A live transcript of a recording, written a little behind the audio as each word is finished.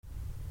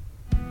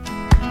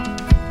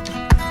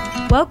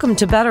Welcome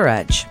to Better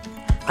Edge,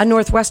 a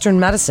Northwestern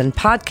Medicine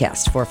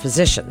podcast for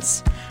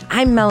physicians.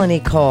 I'm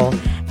Melanie Cole,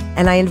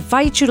 and I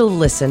invite you to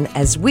listen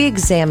as we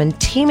examine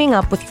teaming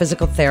up with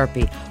physical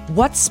therapy,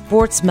 what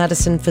sports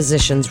medicine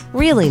physicians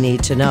really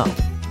need to know.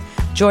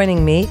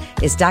 Joining me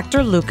is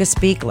Dr. Lucas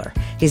Buechler.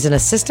 He's an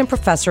assistant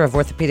professor of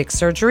orthopedic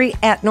surgery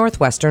at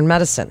Northwestern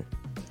Medicine.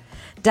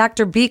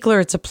 Dr.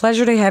 Buechler, it's a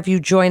pleasure to have you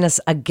join us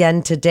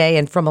again today,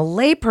 and from a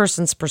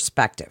layperson's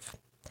perspective,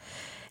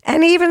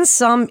 and even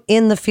some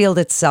in the field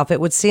itself, it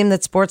would seem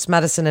that sports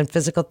medicine and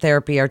physical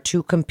therapy are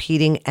two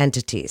competing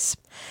entities.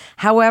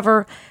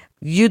 However,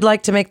 you'd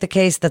like to make the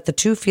case that the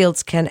two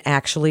fields can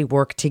actually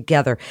work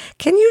together.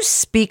 Can you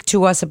speak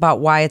to us about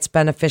why it's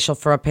beneficial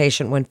for a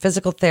patient when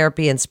physical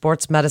therapy and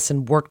sports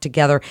medicine work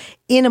together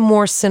in a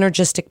more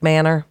synergistic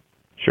manner?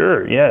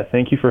 Sure, yeah.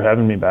 Thank you for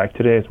having me back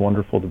today. It's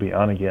wonderful to be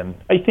on again.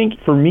 I think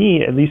for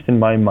me, at least in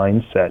my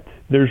mindset,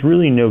 there's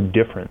really no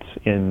difference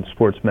in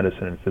sports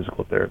medicine and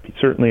physical therapy.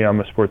 Certainly, I'm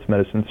a sports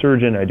medicine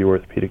surgeon. I do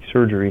orthopedic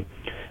surgery,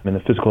 and the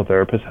physical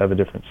therapists have a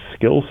different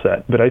skill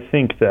set. But I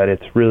think that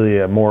it's really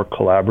a more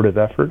collaborative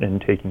effort in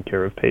taking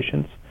care of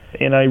patients.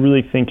 And I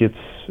really think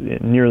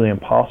it's nearly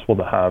impossible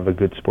to have a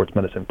good sports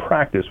medicine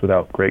practice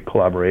without great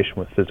collaboration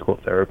with physical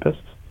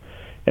therapists.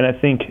 And I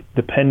think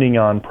depending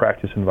on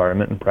practice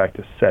environment and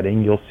practice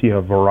setting, you'll see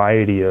a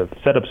variety of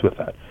setups with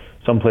that.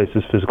 Some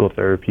places physical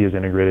therapy is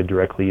integrated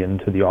directly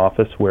into the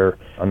office where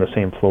on the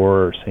same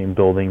floor or same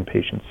building,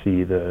 patients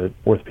see the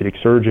orthopedic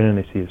surgeon and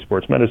they see the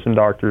sports medicine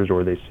doctors,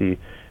 or they see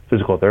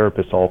physical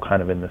therapists all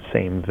kind of in the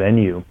same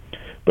venue.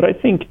 But I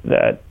think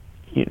that,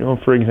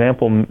 for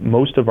example,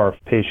 most of our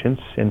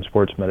patients in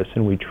sports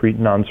medicine we treat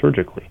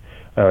non-surgically.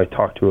 I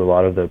talk to a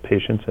lot of the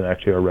patients and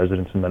actually our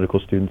residents and medical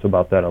students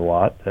about that a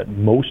lot, that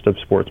most of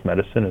sports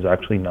medicine is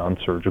actually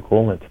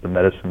non-surgical. It's the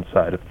medicine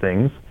side of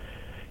things.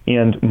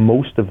 And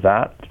most of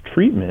that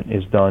treatment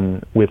is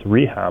done with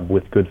rehab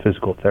with good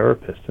physical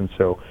therapists. And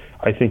so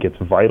I think it's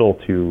vital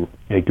to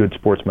a good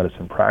sports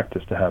medicine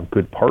practice to have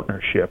good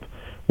partnership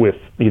with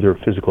either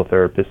physical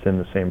therapists in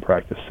the same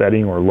practice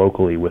setting or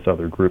locally with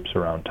other groups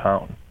around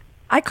town.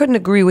 I couldn't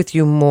agree with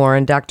you more,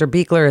 and Dr.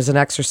 Buechler is an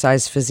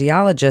exercise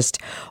physiologist.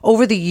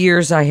 Over the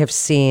years, I have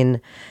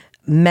seen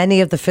many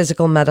of the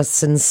physical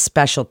medicine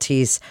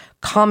specialties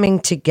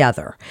coming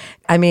together.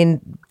 I mean,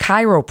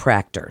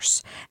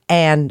 chiropractors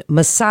and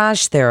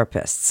massage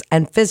therapists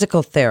and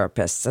physical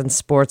therapists and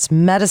sports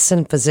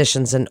medicine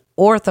physicians and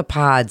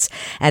orthopods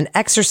and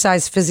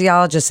exercise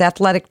physiologists,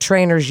 athletic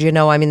trainers,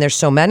 there's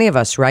so many of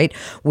us, right,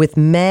 with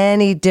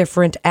many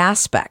different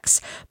aspects,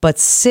 but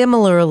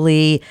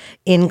similarly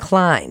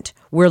inclined.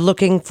 We're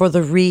looking for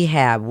the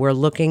rehab. We're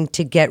looking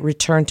to get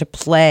return to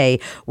play.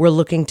 We're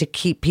looking to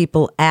keep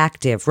people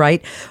active,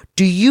 right?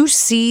 Do you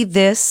see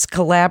this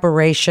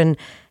collaboration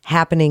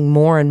happening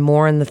more and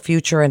more in the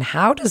future? And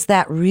how does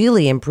that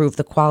really improve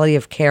the quality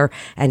of care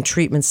and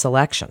treatment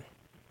selection?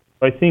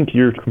 I think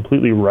you're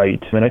completely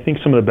right. And I think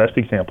some of the best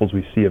examples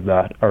we see of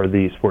that are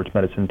the sports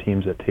medicine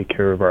teams that take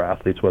care of our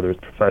athletes, whether it's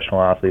professional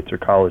athletes or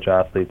college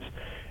athletes,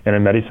 and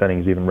in many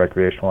settings, even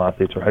recreational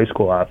athletes or high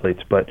school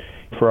athletes. But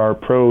for our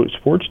pro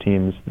sports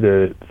teams,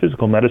 the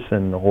physical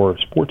medicine or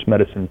sports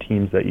medicine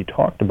teams that you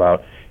talked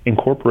about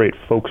incorporate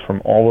folks from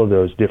all of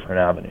those different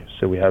avenues.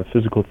 So we have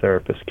physical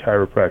therapists,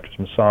 chiropractors,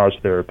 massage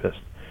therapists,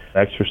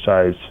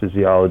 exercise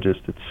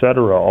physiologists,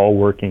 etc., all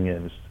working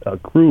as a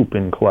group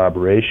in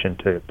collaboration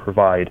to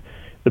provide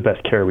the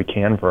best care we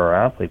can for our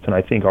athletes. And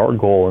I think our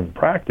goal in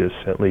practice,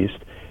 at least,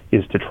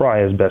 is to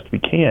try as best we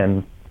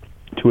can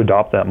to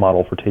adopt that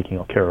model for taking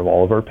care of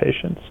all of our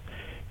patients.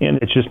 And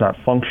it's just not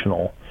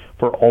functional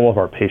for all of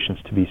our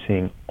patients to be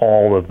seeing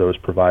all of those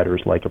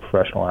providers like a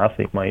professional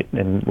athlete might.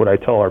 And what I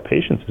tell our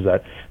patients is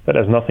that that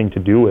has nothing to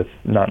do with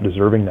not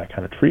deserving that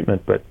kind of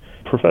treatment, but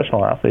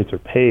professional athletes are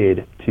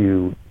paid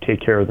to take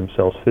care of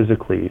themselves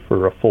physically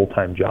for a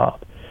full-time job.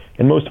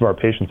 And most of our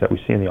patients that we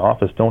see in the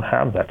office don't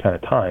have that kind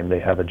of time. They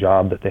have a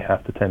job that they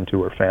have to tend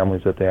to or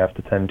families that they have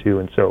to tend to.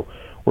 And so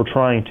we're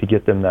trying to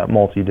get them that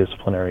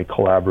multidisciplinary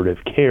collaborative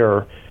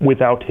care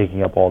without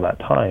taking up all that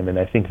time. And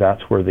I think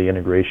that's where the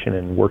integration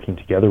and working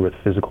together with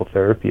physical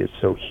therapy is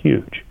so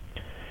huge.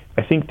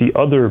 I think the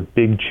other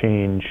big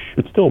change,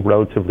 it's still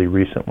relatively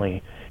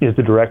recently, is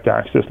the direct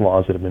access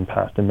laws that have been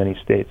passed in many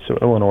states. So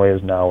Illinois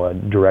is now a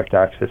direct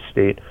access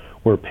state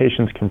where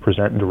patients can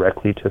present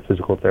directly to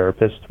physical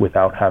therapists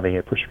without having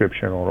a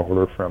prescription or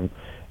order from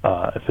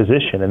a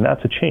physician, and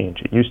that's a change.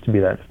 It used to be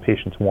that if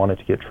patients wanted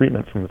to get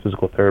treatment from a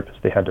physical therapist,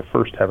 they had to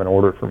first have an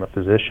order from a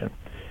physician.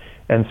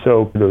 And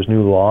so those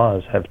new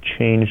laws have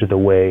changed the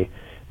way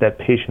that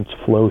patients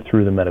flow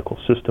through the medical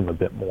system a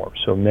bit more.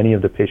 So many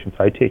of the patients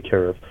I take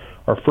care of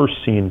are first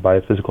seen by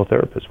a physical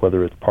therapist,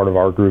 whether it's part of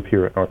our group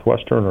here at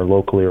Northwestern or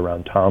locally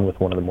around town with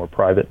one of the more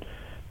private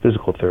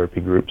physical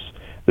therapy groups.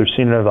 They're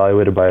seen and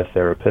evaluated by a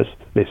therapist.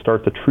 They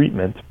start the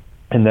treatment,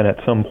 and then at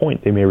some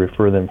point they may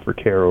refer them for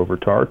care over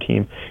to our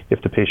team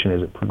if the patient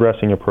isn't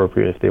progressing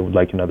appropriate, if they would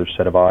like another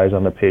set of eyes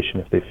on the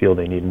patient, if they feel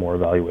they need more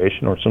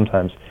evaluation, or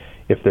sometimes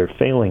if they're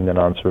failing the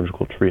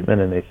non-surgical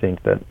treatment and they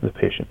think that the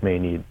patient may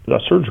need a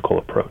surgical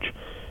approach.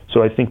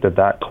 So I think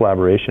that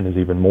collaboration is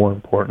even more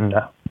important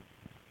now.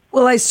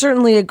 Well, I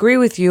certainly agree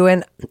with you.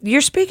 And you're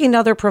speaking to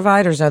other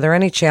providers. Are there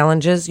any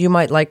challenges you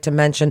might like to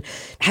mention?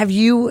 Have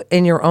you,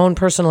 in your own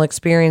personal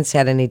experience,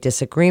 had any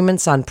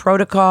disagreements on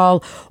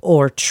protocol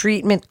or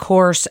treatment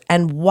course?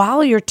 And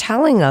while you're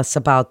telling us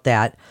about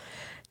that,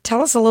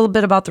 tell us a little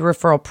bit about the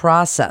referral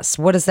process.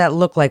 What does that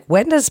look like?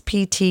 When does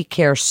PT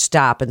care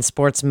stop and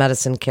sports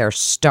medicine care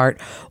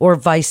start, or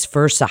vice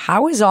versa?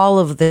 How does all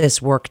of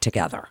this work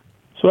together?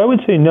 So I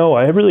would say no,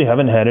 I really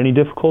haven't had any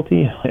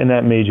difficulty, and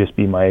that may just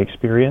be my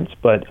experience,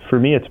 but for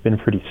me it's been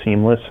pretty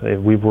seamless.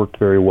 We've worked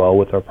very well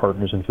with our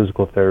partners in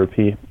physical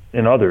therapy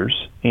and others,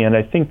 and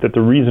I think that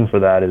the reason for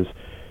that is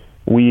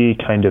we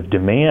kind of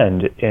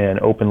demand an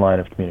open line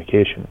of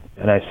communication,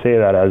 and I say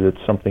that as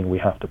it's something we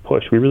have to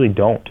push. We really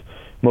don't.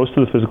 Most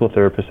of the physical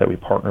therapists that we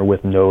partner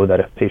with know that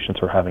if patients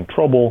are having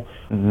trouble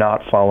not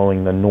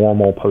following the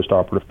normal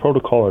postoperative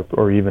protocol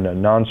or even a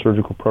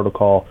non-surgical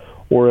protocol,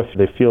 or if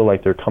they feel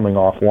like they're coming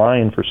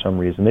offline for some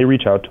reason, they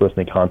reach out to us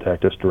and they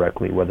contact us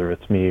directly, whether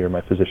it's me or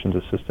my physician's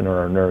assistant or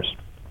our nurse.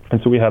 And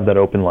so we have that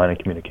open line of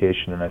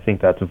communication, and I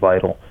think that's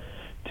vital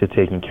to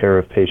taking care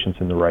of patients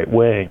in the right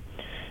way.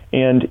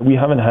 And we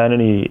haven't had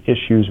any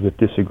issues with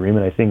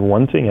disagreement. I think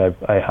one thing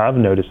I have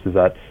noticed is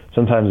that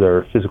sometimes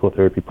our physical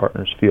therapy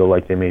partners feel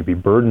like they may be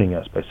burdening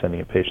us by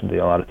sending a patient. They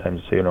a lot of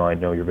times say, I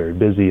know you're very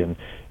busy. And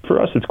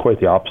for us, it's quite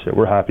the opposite.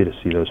 We're happy to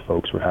see those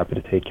folks. We're happy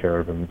to take care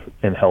of them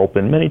and help.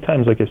 And many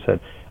times, like I said,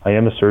 I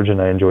am a surgeon.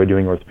 I enjoy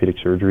doing orthopedic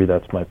surgery.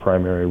 That's my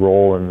primary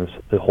role in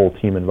the whole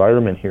team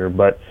environment here.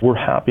 But we're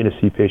happy to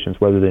see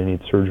patients whether they need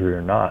surgery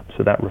or not.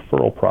 So that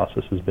referral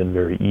process has been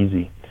very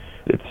easy.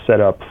 It's set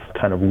up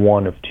kind of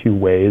one of two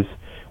ways.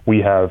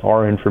 We have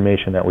our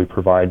information that we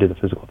provide to the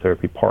physical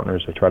therapy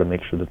partners. I try to make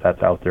sure that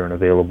that's out there and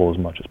available as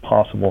much as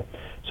possible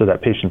so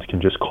that patients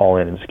can just call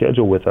in and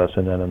schedule with us.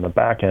 And then on the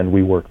back end,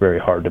 we work very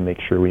hard to make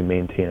sure we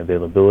maintain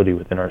availability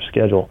within our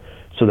schedule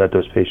so that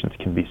those patients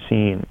can be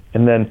seen.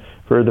 And then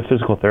for the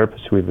physical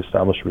therapists who we've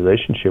established a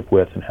relationship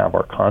with and have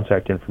our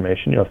contact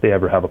information, if they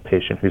ever have a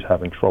patient who's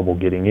having trouble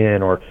getting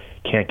in or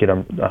can't get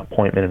an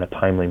appointment in a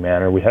timely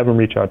manner, we have them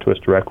reach out to us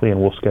directly, and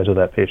we'll schedule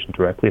that patient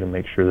directly to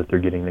make sure that they're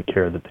getting the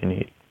care that they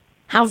need.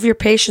 How have your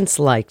patients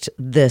liked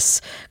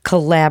this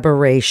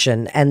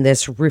collaboration and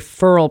this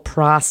referral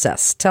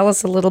process? Tell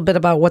us a little bit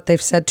about what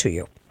they've said to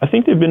you. I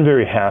think they've been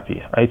very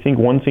happy. I think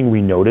one thing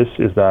we notice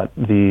is that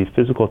the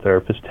physical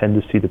therapists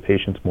tend to see the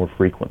patients more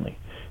frequently.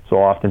 So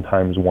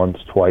oftentimes once,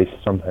 twice,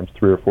 sometimes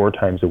 3 or 4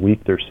 times a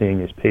week they're seeing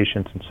these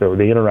patients, and so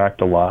they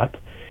interact a lot.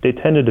 They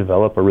tend to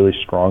develop a really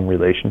strong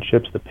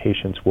relationships. The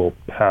patients will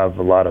have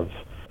a lot of,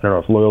 I don't know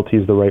if loyalty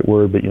is the right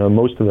word, but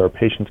most of our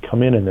patients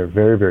come in and they're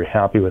very, very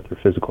happy with their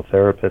physical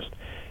therapist.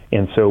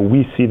 And so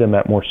we see them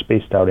at more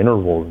spaced out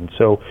intervals. And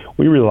so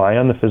we rely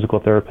on the physical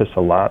therapists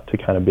a lot to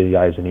kind of be the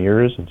eyes and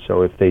ears. And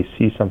so if they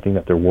see something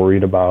that they're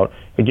worried about,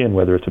 again,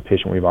 whether it's a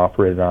patient we've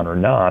operated on or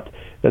not,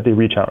 that they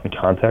reach out and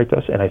contact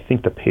us. And I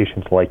think the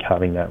patients like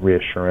having that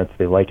reassurance.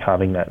 They like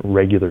having that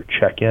regular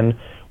check-in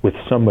with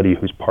somebody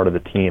who's part of the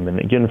team. And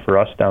again, for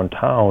us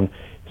downtown,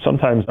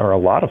 sometimes, or a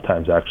lot of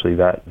times actually,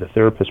 that the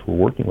therapists we're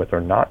working with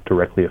are not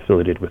directly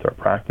affiliated with our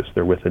practice.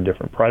 They're with a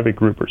different private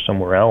group or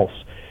somewhere else.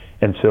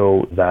 And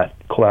so that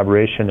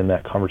collaboration and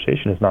that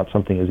conversation is not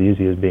something as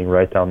easy as being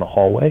right down the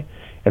hallway.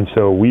 And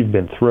so we've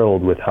been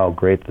thrilled with how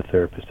great the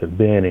therapists have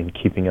been in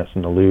keeping us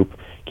in the loop,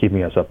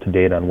 keeping us up to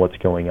date on what's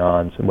going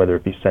on, so whether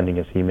it be sending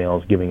us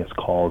emails, giving us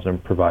calls,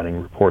 and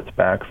providing reports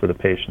back for the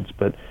patients.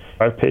 But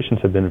our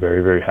patients have been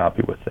very, very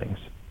happy with things.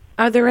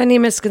 Are there any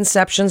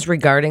misconceptions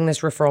regarding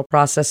this referral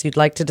process you'd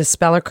like to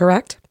dispel or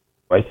correct?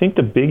 I think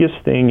the biggest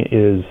thing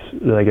is,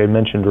 like I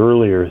mentioned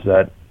earlier, is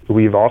that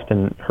we've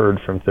often heard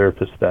from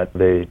therapists that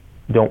they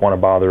don't want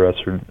to bother us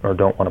or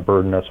don't want to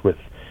burden us with,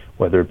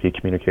 whether it be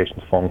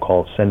communications, phone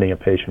calls, sending a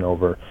patient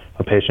over,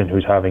 a patient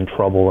who's having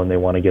trouble and they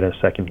want to get a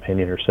second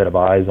opinion or set of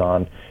eyes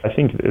on. I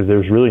think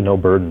there's really no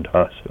burden to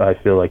us. I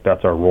feel like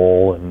that's our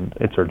role and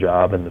it's our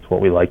job and it's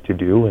what we like to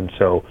do. And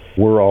so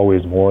we're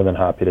always more than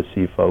happy to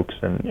see folks.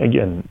 And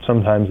again,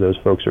 sometimes those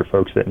folks are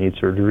folks that need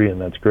surgery, and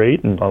that's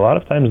great. And a lot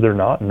of times they're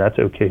not, and that's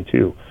okay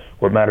too.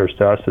 What matters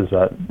to us is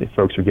that if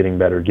folks are getting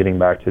better, getting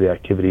back to the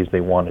activities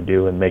they want to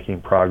do and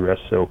making progress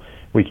so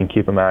we can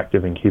keep them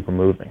active and keep them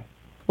moving.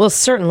 Well,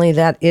 certainly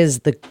that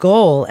is the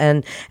goal.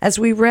 And as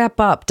we wrap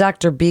up,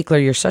 Dr.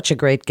 Buechler, you're such a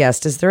great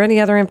guest. Is there any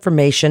other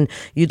information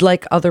you'd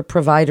like other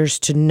providers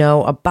to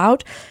know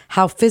about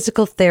how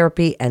physical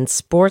therapy and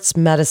sports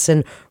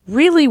medicine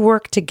really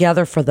work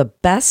together for the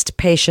best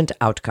patient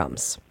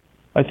outcomes?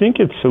 I think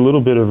it's a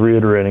little bit of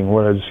reiterating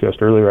what I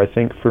discussed earlier. I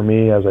think for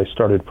me, as I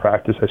started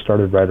practice, I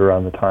started right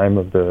around the time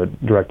of the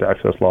direct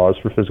access laws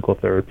for physical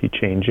therapy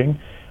changing.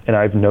 And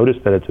I've noticed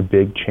that it's a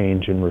big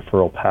change in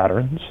referral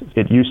patterns.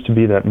 It used to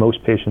be that most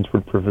patients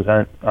would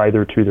present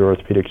either to their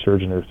orthopedic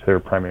surgeon or to their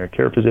primary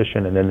care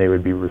physician, and then they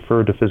would be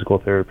referred to physical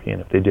therapy, and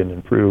if they didn't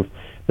improve,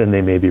 then they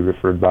may be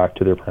referred back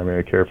to their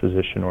primary care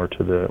physician or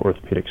to the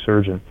orthopedic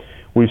surgeon.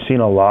 we've seen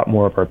a lot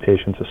more of our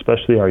patients,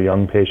 especially our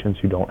young patients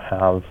who don't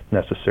have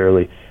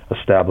necessarily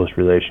established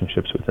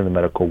relationships within the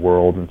medical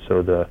world. And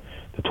so the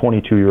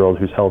 22-year-old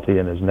who's healthy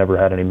and has never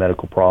had any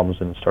medical problems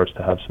and starts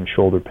to have some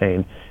shoulder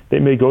pain, they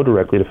may go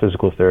directly to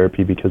physical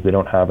therapy because they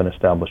don't have an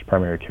established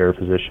primary care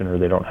physician or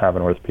they don't have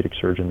an orthopedic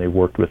surgeon they've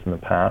worked with in the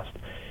past.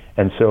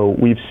 And so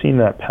we've seen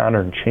that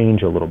pattern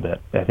change a little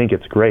bit. I think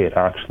it's great,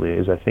 actually,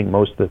 is I think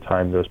most of the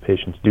time those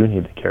patients do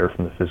need the care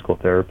from the physical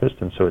therapist,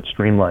 and so it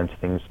streamlines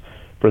things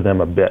for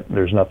them a bit.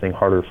 There's nothing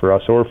harder for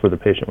us or for the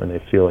patient when they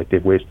feel like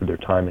they've wasted their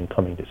time in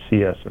coming to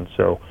see us. And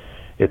so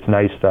it's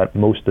nice that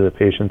most of the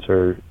patients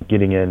are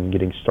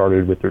getting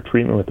started with their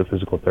treatment with the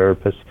physical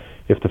therapist.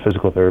 If the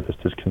physical therapist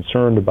is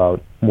concerned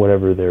about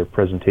whatever their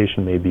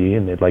presentation may be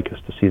and they'd like us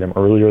to see them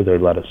earlier, they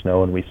let us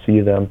know and we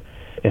see them.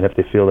 And if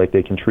they feel like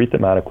they can treat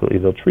them adequately,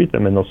 they'll treat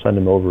them and they'll send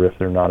them over if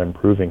they're not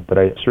improving. But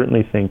I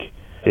certainly think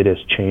it has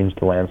changed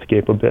the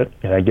landscape a bit.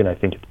 And again, I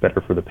think it's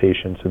better for the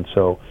patients. And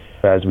so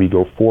as we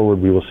go forward,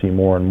 we will see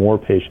more and more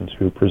patients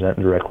who present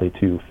directly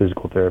to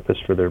physical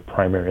therapists for their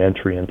primary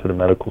entry into the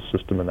medical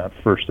system in that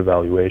first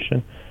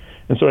evaluation.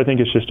 And so I think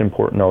it's just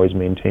important to always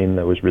maintain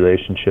those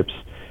relationships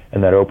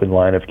and that open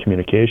line of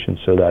communication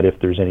so that if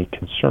there's any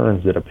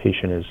concerns that a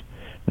patient is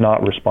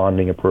not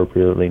responding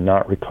appropriately,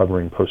 not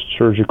recovering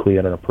post-surgically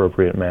in an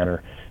appropriate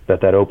manner,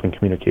 that open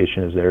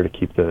communication is there to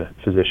keep the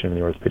physician and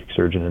the orthopedic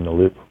surgeon in the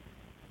loop.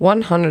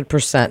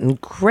 100%.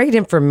 And great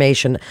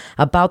information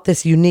about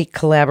this unique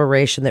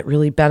collaboration that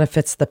really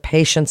benefits the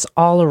patients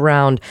all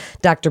around.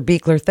 Dr.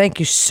 Buechler, thank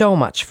you so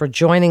much for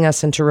joining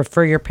us and to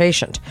refer your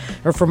patient.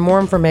 Or for more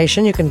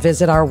information, you can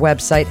visit our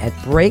website at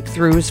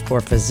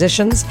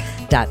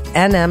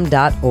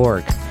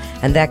breakthroughsforphysicians.nm.org.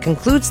 And that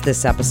concludes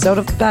this episode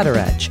of Better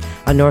Edge,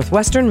 a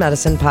Northwestern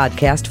Medicine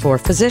podcast for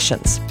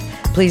physicians.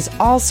 Please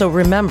also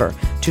remember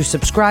to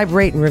subscribe,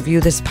 rate, and review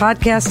this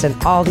podcast and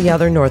all the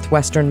other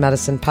Northwestern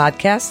Medicine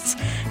podcasts.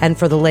 And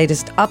for the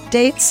latest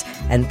updates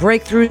and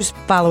breakthroughs,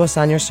 follow us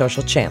on your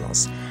social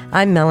channels.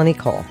 I'm Melanie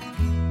Cole.